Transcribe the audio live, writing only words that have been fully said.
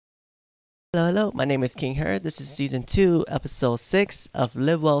Hello. My name is King Her. This is season 2, episode 6 of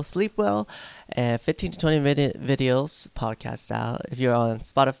Live Well, Sleep Well, and 15 to 20-minute videos, podcast style. If you're on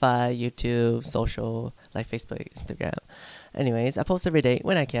Spotify, YouTube, social, like Facebook, Instagram. Anyways, I post every day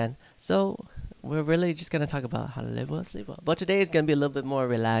when I can. So, we're really just going to talk about how to live well, sleep well. But today is going to be a little bit more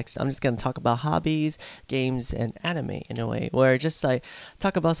relaxed. I'm just going to talk about hobbies, games, and anime in a way, where just like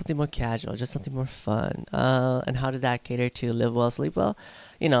talk about something more casual, just something more fun. And how did that cater to live well, sleep well?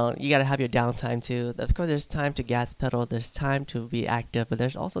 You got to have your downtime too. Of course, there's time to gas pedal, there's time to be active, but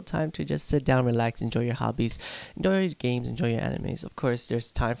there's also time to just sit down, relax, enjoy your hobbies, enjoy your games, enjoy your animes. Of course,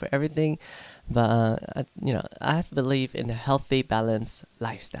 there's time for everything, but I believe in a healthy, balanced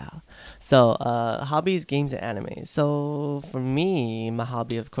lifestyle. So, hobbies, games, and anime. So, for me, my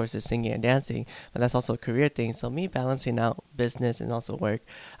hobby, of course, is singing and dancing, but that's also a career thing. So, me balancing out business and also work.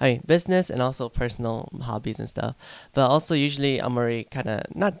 Business and also personal hobbies and stuff. But also, usually, I'm already kind of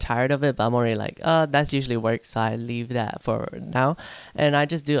not tired of it, but I'm already like, that's usually work, so I leave that for now. And I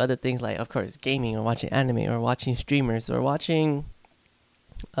just do other things like, of course, gaming or watching anime or watching streamers or watching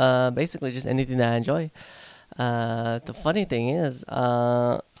basically just anything that I enjoy. The funny thing is,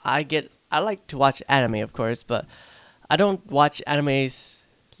 I like to watch anime, of course, but I don't watch animes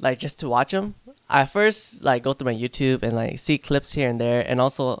like just to watch them. I first like go through my YouTube and like see clips here and there, and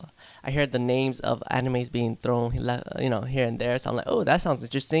also I hear the names of animes being thrown, here and there. So I'm like, oh, that sounds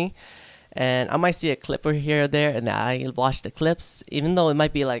interesting, and I might see a clip or here or there, and then I watch the clips, even though it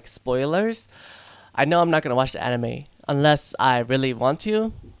might be like spoilers. I know I'm not gonna watch the anime unless I really want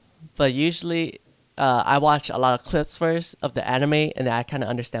to, but usually I watch a lot of clips first of the anime, and then I kind of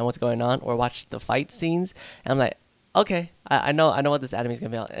understand what's going on, or watch the fight scenes, and I'm like, okay, I know what this anime is gonna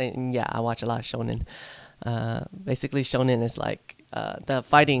be about. And yeah, I watch a lot of shonen. Basically, shonen is like the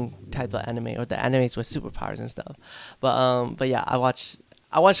fighting type of anime, or the animes with superpowers and stuff. But yeah, I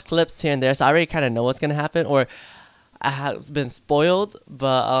watch clips here and there, so I already kind of know what's gonna happen, or I have been spoiled.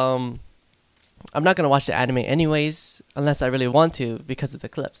 But I'm not gonna watch the anime anyways unless I really want to because of the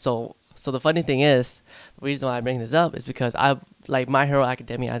clips. So the funny thing is, the reason why I bring this up is because I like My Hero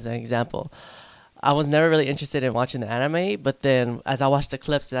Academia as an example. I was never really interested in watching the anime, but then as I watched the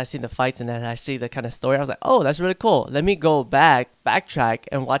clips and I see the fights and then I see the kind of story, I was like, oh, that's really cool. Let me go backtrack,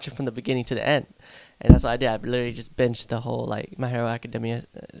 and watch it from the beginning to the end. And that's what I did. I literally just binged the whole like My Hero Academia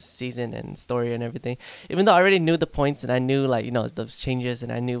season and story and everything. Even though I already knew the points and I knew like the changes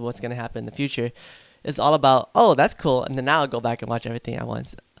and I knew what's gonna happen in the future, it's all about, oh, that's cool, and then now I'll go back and watch everything at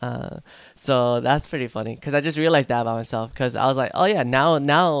once. So that's pretty funny because I just realized that about myself, because I was like, oh yeah, now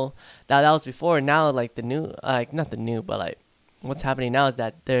that was before. Now like the new, like not the new, but like what's happening now is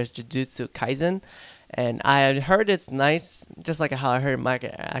that there's Jujutsu Kaisen, and I heard it's nice, just like how I heard My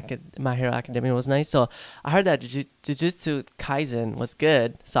Hero Academia was nice. So I heard that Jujutsu Kaisen was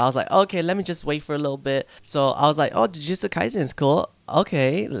good. So I was like, okay, let me just wait for a little bit. So I was like, oh, Jujutsu Kaisen is cool.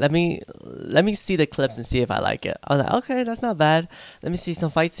 Okay, let me see the clips and see if I like it. I was like, okay, that's not bad. Let me see some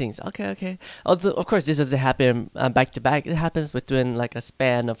fight scenes. Okay. Although, of course, this doesn't happen back to back. It happens within like a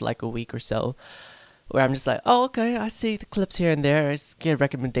span of like a week or so, where I'm just like, oh, okay, I see the clips here and there. I just get a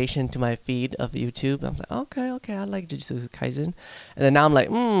recommendation to my feed of YouTube. I was like, okay, I like Jujutsu Kaisen. And then now I'm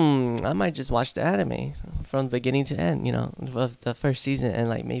like, I might just watch the anime from beginning to end, of the first season, and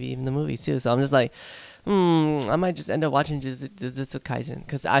like maybe even the movies too. So I'm just like, I might just end up watching Jujutsu Kaisen,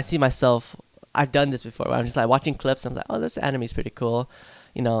 because I see myself, I've done this before, where I'm just like watching clips. I'm like, oh, this anime is pretty cool,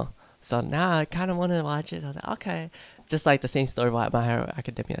 you know. So now I kind of want to watch it. I was like, okay, just like the same story about My Hero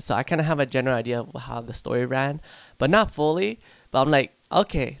Academia. So I kind of have a general idea of how the story ran, but not fully. But I'm like,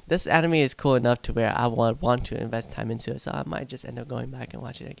 okay, this anime is cool enough to where I would want to invest time into it. So I might just end up going back and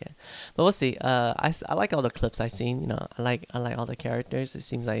watching it again. But we'll see. I like all the clips I've seen. I like all the characters. It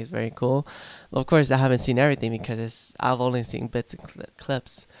seems like it's very cool. But of course, I haven't seen everything because I've only seen bits and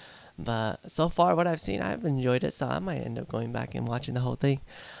clips. But so far, what I've seen, I've enjoyed it. So I might end up going back and watching the whole thing.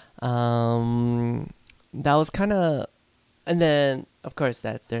 That was kind of, and then of course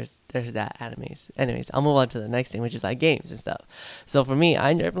there's that animes. Anyways, I'll move on to the next thing, which is like games and stuff. So for me,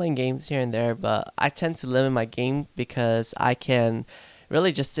 I enjoy playing games here and there, but I tend to limit my game because I can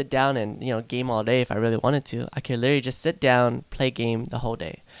really just sit down and game all day if I really wanted to. I can literally just sit down, play game the whole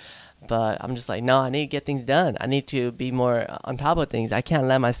day. But I'm just like, no, I need to get things done. I need to be more on top of things. I can't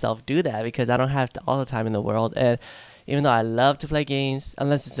let myself do that because I don't have all the time in the world. And even though I love to play games,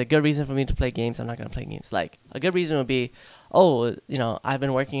 unless it's a good reason for me to play games, I'm not going to play games. Like, a good reason would be, oh, I've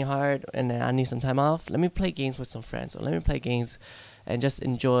been working hard and I need some time off. Let me play games with some friends. Or let me play games and just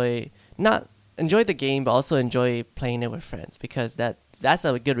not enjoy the game, but also enjoy playing it with friends. Because that that's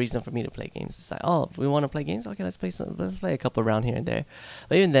a good reason for me to play games. It's like, oh, if we want to play games, okay, let's play a couple around here and there.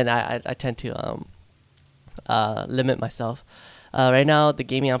 But even then, I tend to limit myself. Right now, the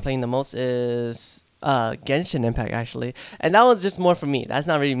gaming I'm playing the most is Genshin Impact, actually, and that was just more for me. That's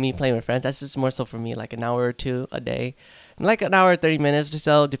not really me playing with friends. That's just more so for me, like an hour or two a day, like an hour 30 minutes or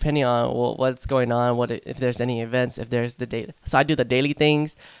so, depending on what's going on, if there's any events, if there's the day. So I do the daily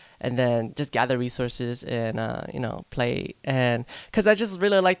things, and then just gather resources and play. And because I just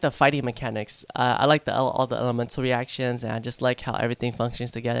really like the fighting mechanics, I like all the elemental reactions, and I just like how everything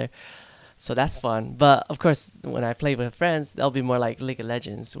functions together. So that's fun. But of course, when I play with friends, that'll be more like League of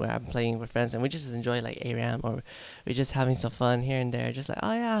Legends, where I'm playing with friends and we just enjoy like ARAM, or we're just having some fun here and there. Just like,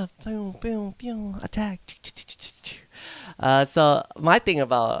 oh yeah, boom, boom, boom, attack. So my thing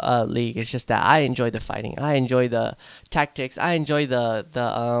about League is just that I enjoy the fighting. I enjoy the tactics. I enjoy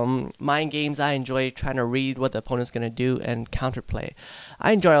the mind games. I enjoy trying to read what the opponent's going to do and counterplay.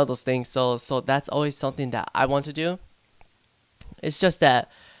 I enjoy all those things. So that's always something that I want to do. It's just that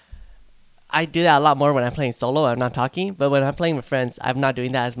I do that a lot more when I'm playing solo. I'm not talking, but when I'm playing with friends, I'm not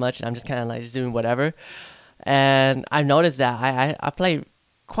doing that as much, and I'm just kind of like just doing whatever. And I've noticed that I play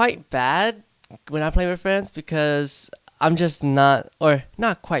quite bad when I play with friends, because I'm just not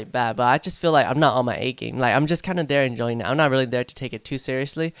quite bad, but I just feel like I'm not on my A game. Like, I'm just kind of there enjoying it. I'm not really there to take it too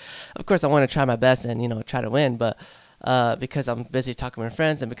seriously. Of course, I want to try my best and try to win, but because I'm busy talking with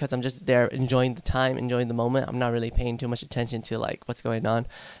friends and because I'm just there enjoying the time, enjoying the moment, I'm not really paying too much attention to like what's going on.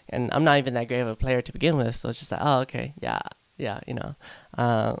 And I'm not even that great of a player to begin with, so it's just like, oh, okay, yeah,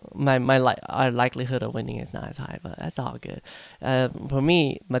 our likelihood of winning is not as high, but that's all good. For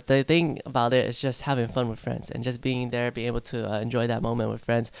me, but the thing about it is just having fun with friends and just being there, being able to enjoy that moment with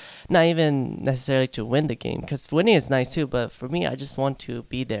friends. Not even necessarily to win the game, because winning is nice too, but for me, I just want to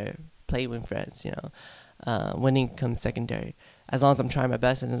be there, play with friends, winning comes secondary. As long as I'm trying my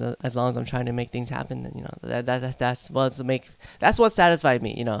best and as long as I'm trying to make things happen, then that's what satisfied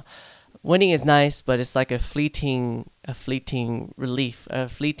me. Winning is nice, but it's like a fleeting relief, a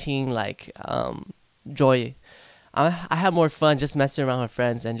fleeting like joy. I have more fun just messing around with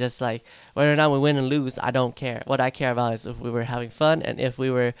friends, and just like whether or not we win and lose, I don't care. What I care about is if we were having fun and if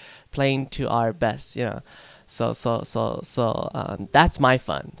we were playing to our best. So that's my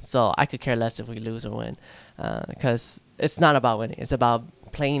fun. So I could care less if we lose or win, because it's not about winning. It's about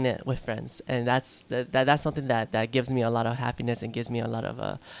playing it with friends, and that's something that gives me a lot of happiness and gives me a lot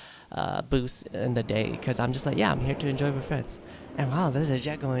of boost in the day, because I'm just like, yeah, I'm here to enjoy with friends. And wow, there's a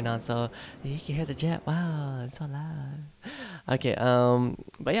jet going on, so you can hear the jet. Wow, it's so loud. Okay,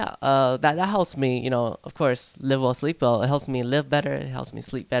 but yeah, that helps me, of course, live well, sleep well. It helps me live better. It helps me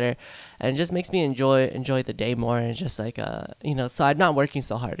sleep better, and it just makes me enjoy the day more. And just like, so I'm not working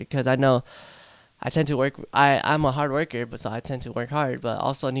so hard, because I know I tend to work. I'm a hard worker, but so I tend to work hard. But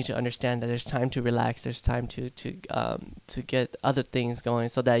also need to understand that there's time to relax. There's time to get other things going,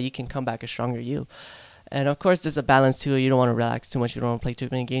 so that you can come back a stronger you. And of course, there's a balance too. You don't want to relax too much. You don't want to play too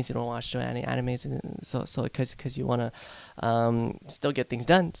many games. You don't want to watch too many animes, and so because you want to still get things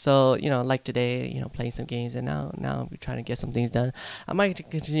done. So like today, playing some games, and now we're trying to get some things done. I might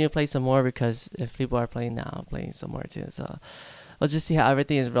continue to play some more, because if people are playing now, I'm playing some more too. So we'll just see how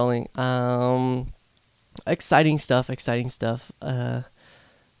everything is rolling. Exciting stuff.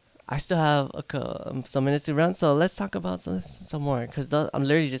 I still have some minutes to run, so let's talk about some more, because I'm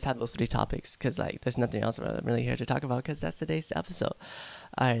literally just had those 3 topics, because like there's nothing else I'm really here to talk about, because that's today's episode.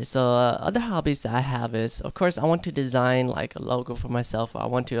 Alright, so other hobbies that I have is, of course, I want to design like a logo for myself. I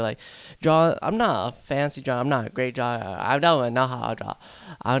want to like draw. I'm not a fancy drawer. I'm not a great drawer. I don't know how to draw.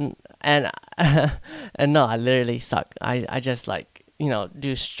 And no, I literally suck. I just like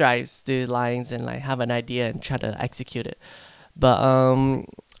do stripes, do lines, and like have an idea and try to execute it. But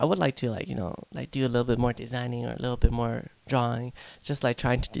I would like to like do a little bit more designing or a little bit more drawing, just like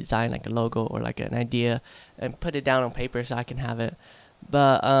trying to design like a logo or like an idea and put it down on paper so I can have it.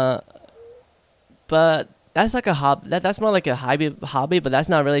 But that's like a hobby. That's more like a hobby, but that's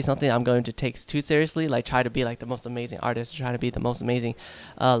not really something I'm going to take too seriously. Like try to be like the most amazing artist, try to be the most amazing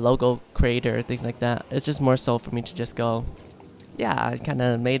logo creator, things like that. It's just more so for me to just go, yeah, I kind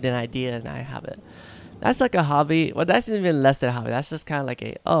of made an idea and I have it. That's like a hobby. Well, that's even less than a hobby. That's just kind of like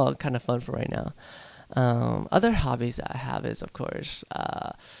kind of fun for right now. Other hobbies that I have is, of course,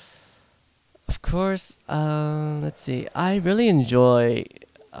 let's see. I really enjoy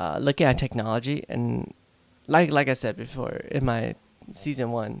looking at technology, and like I said before in my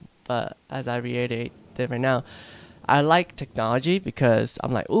season 1, but as I reiterate right now, I like technology because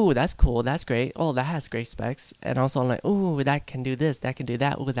I'm like, ooh, that's cool, that's great. Oh, that has great specs. And also I'm like, ooh, that can do this, that can do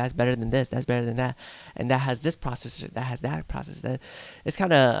that. Ooh, that's better than this, that's better than that. And that has this processor, that has that processor. That it's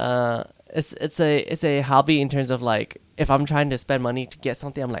kind of it's a hobby in terms of like if I'm trying to spend money to get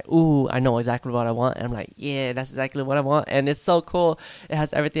something, I'm like, ooh, I know exactly what I want. And I'm like, yeah, that's exactly what I want. And it's so cool. It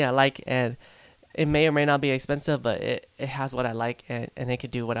has everything I like, and it may or may not be expensive, but it has what I like, and it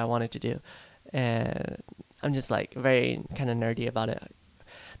could do what I want it to do. And I'm just like very kind of nerdy about it.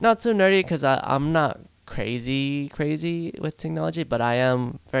 Not too nerdy because I'm not crazy with technology, but I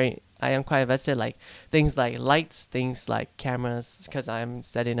am quite invested. Like things like lights, things like cameras, because I'm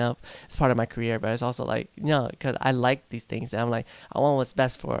setting up. It's part of my career, but it's also like because I like these things, and I'm like I want what's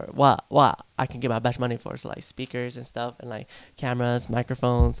best for what I can get my best money for. So like speakers and stuff, and like cameras,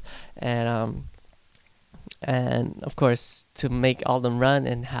 microphones, and of course to make all them run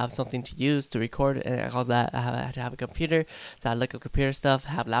and have something to use to record, and all that I had to have a computer, so I look up computer stuff,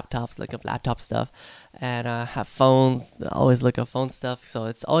 have laptops, look up laptop stuff, and have phones, always look up phone stuff. So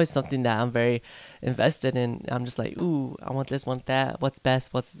it's always something that I'm very invested in. I'm just like, ooh, I want this, want that, what's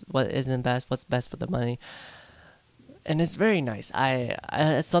best, what isn't best, what's best for the money. And it's very nice. I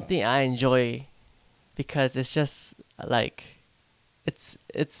it's something I enjoy because it's just like it's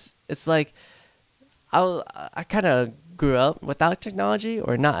like I kind of grew up without technology,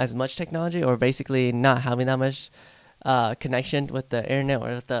 or not as much technology, or basically not having that much connection with the internet,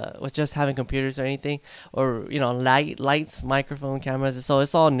 or with just having computers or anything, or lights, microphone, cameras. So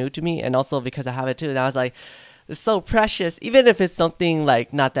it's all new to me, and also because I have it too. And I was like, it's so precious, even if it's something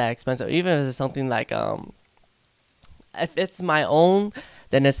like not that expensive, even if it's something like if it's my own,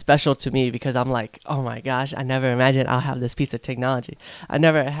 then it's special to me because I'm like, oh my gosh, I never imagined I'll have this piece of technology. I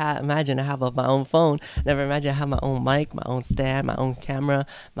never imagined I have my own phone. Never imagined I have my own mic, my own stand, my own camera,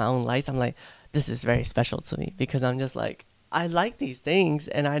 my own lights. I'm like, this is very special to me because I'm just like, I like these things,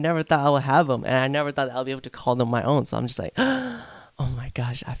 and I never thought I would have them, and I never thought I'll be able to call them my own. So I'm just like, oh my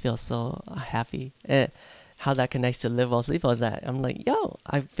gosh, I feel so happy. And how that connects to Live Well Sleep Well is that I'm like, yo,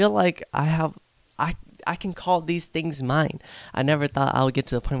 I feel like I can call these things mine. I never thought I would get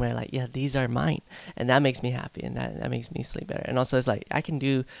to the point where like, yeah, these are mine. And that makes me happy, and that makes me sleep better. And also it's like I can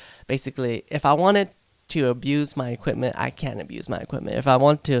do basically, if I wanted to abuse my equipment, I can abuse my equipment. If I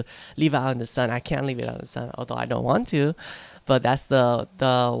want to leave it out in the sun, I can leave it out in the sun, although I don't want to. But that's the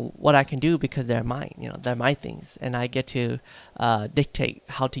what I can do because they're mine. They're my things, and I get to dictate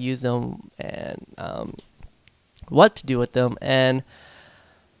how to use them, and what to do with them, and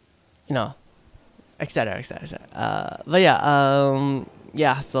etc., etc. But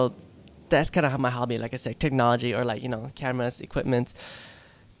yeah, so that's kind of my hobby. Like I said, technology, or like cameras, equipment,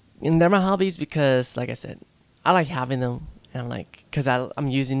 and they're my hobbies because, like I said, I like having them, and I'm like, because I'm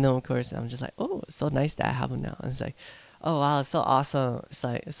using them, of course, and I'm just like, oh, it's so nice that I have them now. And it's like, oh wow, it's so awesome. It's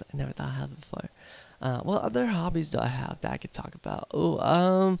like I never thought I had it before. What other hobbies do I have that I could talk about?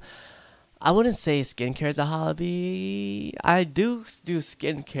 I wouldn't say skincare is a hobby. I do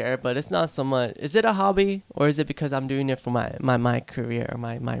skincare, but it's not so much. Is it a hobby, or is it because I'm doing it for my career, or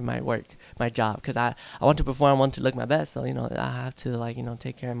my work, my job? Because I want to perform, I want to look my best, so I have to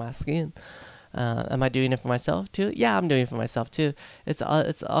take care of my skin. Am I doing it for myself too? Yeah, I'm doing it for myself too. It's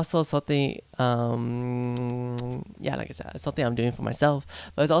also something. Like I said, it's something I'm doing for myself,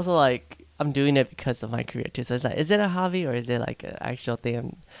 but it's also like I'm doing it because of my career too. So it's like, is it a hobby, or is it like an actual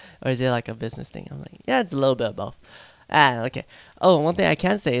thing, or is it like a business thing? I'm like, yeah, it's a little bit of both. Okay. Oh, one thing I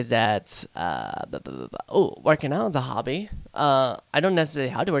can say is that working out is a hobby. I don't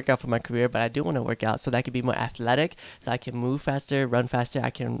necessarily have to work out for my career, but I do want to work out so that I can be more athletic, so I can move faster, run faster, I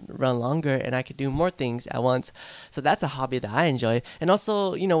can run longer, and I can do more things at once. So that's a hobby that I enjoy. And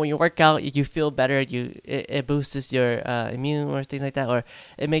also, when you work out, you feel better. It boosts your immune or things like that, or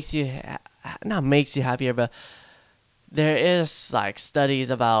it makes you not makes you happier, but there is like studies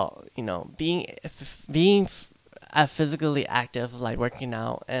about being physically active, like working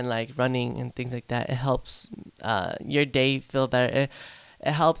out and like running and things like that. It helps your day feel better.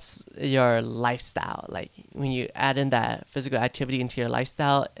 It helps your lifestyle. Like when you add in that physical activity into your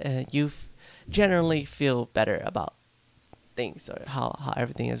lifestyle, you generally feel better about things, or how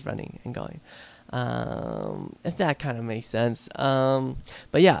everything is running and going. If that kind of makes sense.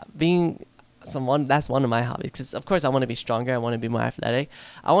 But yeah, that's one of my hobbies, because of course I want to be stronger, I want to be more athletic,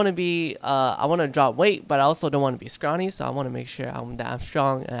 I want to drop weight, but I also don't want to be scrawny. So I want to make sure that I'm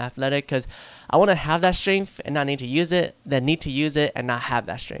strong and athletic, because I want to have that strength and not need to use it, then need to use it and not have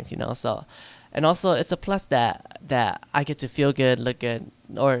that strength, so. And also it's a plus that I get to feel good, look good,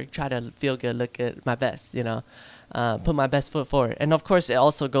 or try to feel good, look good, my best, put my best foot forward. And of course, it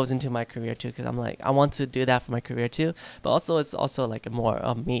also goes into my career too, because I'm like, I want to do that for my career too. But also, it's also like a more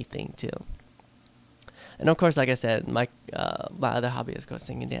of me thing too. And of course, like I said, my other hobby is go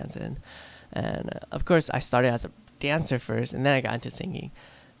singing, dancing, and of course, I started as a dancer first, and then I got into singing,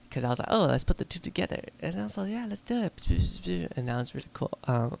 because I was like, oh, let's put the two together, and I was like, yeah, let's do it, and that was really cool.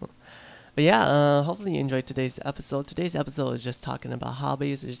 But yeah, hopefully you enjoyed today's episode. Today's episode is just talking about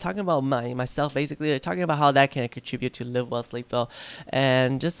hobbies. We're just talking about myself, basically. We're talking about how that can contribute to live well, sleep well,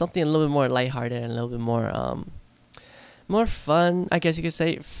 and just something a little bit more lighthearted and a little bit more fun. I guess you could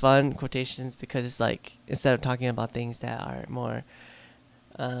say fun quotations, because it's like, instead of talking about things that are more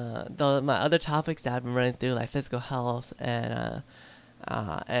my other topics that I've been running through, like physical health and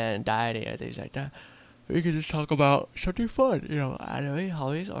dieting and things like that, we could just talk about something fun, anime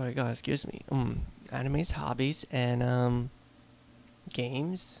hobbies, animes, hobbies, and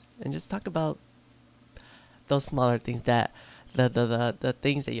games, and just talk about those smaller things, that the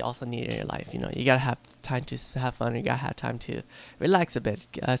things that you also need in your life. You gotta have time to have fun. You gotta have time to relax a bit,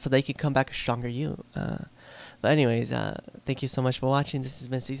 so that you can come back a stronger you. But anyways, thank you so much for watching. This has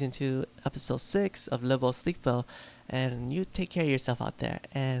been season 2, episode 6 of Live Well, Sleep Well, and you take care of yourself out there.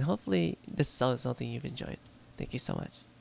 And hopefully, this is something you've enjoyed. Thank you so much.